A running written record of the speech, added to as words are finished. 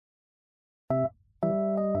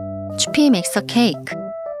Chupi makes a cake.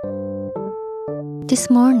 This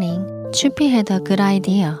morning, Chupi had a good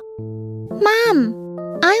idea. Mom,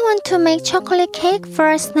 I want to make chocolate cake for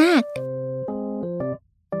a snack.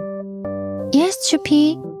 Yes,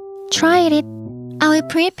 Chupi, try it. I will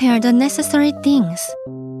prepare the necessary things.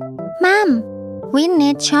 Mom, we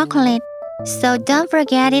need chocolate, so don't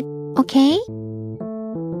forget it, okay?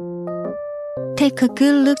 Take a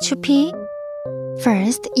good look, Chupi.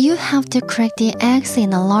 First, you have to crack the eggs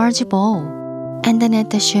in a large bowl, and then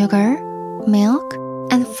add the sugar, milk,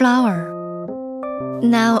 and flour.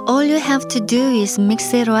 Now all you have to do is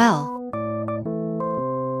mix it well.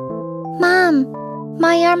 Mom,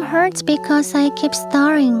 my arm hurts because I keep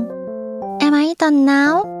stirring. Am I done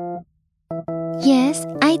now? Yes,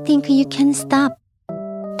 I think you can stop.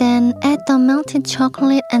 Then add the melted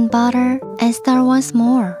chocolate and butter and stir once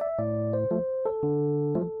more.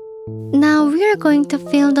 Now we are going to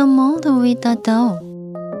fill the mold with the dough.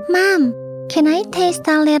 Mom, can I taste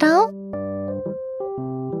a little?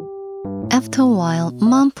 After a while,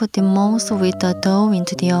 Mom put the molds with the dough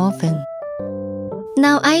into the oven.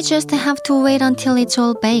 Now I just have to wait until it's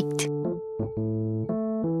all baked.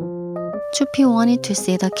 Chupi wanted to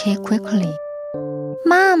see the cake quickly.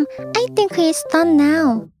 Mom, I think it's done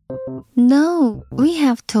now. No, we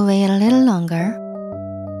have to wait a little longer.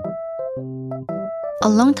 A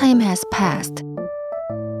long time has passed.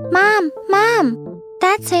 Mom,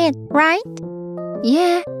 that's it, right?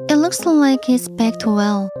 Yeah, it looks like it's baked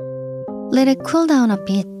well. Let it cool down a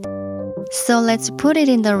bit. So let's put it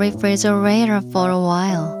in the refrigerator for a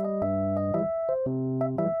while.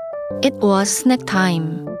 It was snack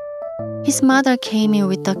time. His mother came in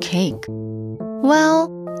with the cake. Well,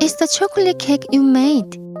 it's the chocolate cake you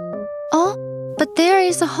made. Oh, but there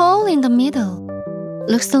is a hole in the middle.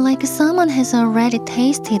 Looks like someone has already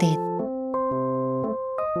tasted it.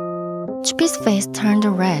 Chupi's face turned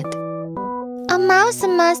red. A mouse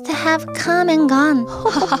must have come and gone.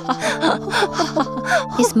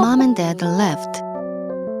 His mom and dad left.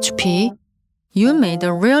 Chupi, you made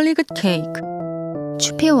a really good cake.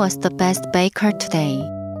 Chupi was the best baker today.